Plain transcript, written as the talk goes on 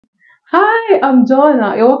Hi, I'm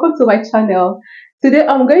Joanna. You're welcome to my channel. Today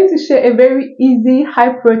I'm going to share a very easy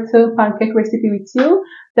high protein pancake recipe with you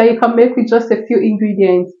that you can make with just a few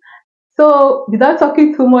ingredients. So without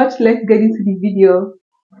talking too much, let's get into the video.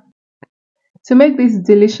 To make this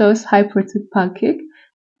delicious high protein pancake,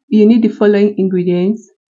 you need the following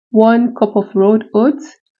ingredients: 1 cup of rolled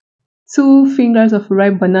oats, 2 fingers of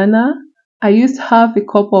ripe banana. I used half a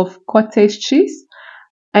cup of cottage cheese,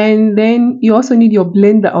 and then you also need your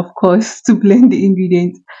blender, of course, to blend the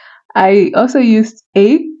ingredients. I also used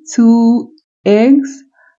 2 eggs,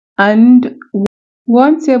 and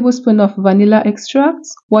 1 tablespoon of vanilla extract,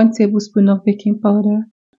 1 tablespoon of baking powder,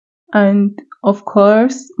 and of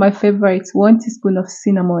course, my favorite, 1 teaspoon of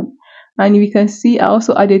cinnamon. And you can see I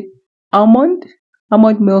also added almond,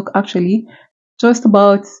 almond milk actually, just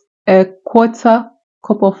about a quarter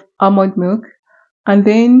cup of almond milk, and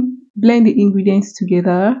then blend the ingredients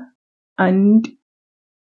together and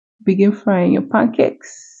begin frying your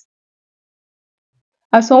pancakes.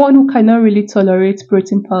 As someone who cannot really tolerate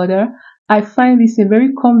protein powder, I find this a very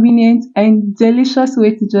convenient and delicious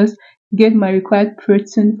way to just get my required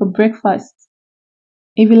protein for breakfast.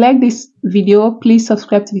 If you like this video, please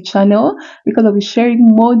subscribe to the channel because I'll be sharing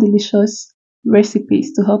more delicious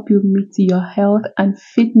recipes to help you meet your health and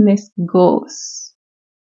fitness goals.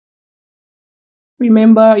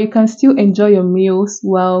 Remember, you can still enjoy your meals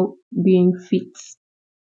while being fit.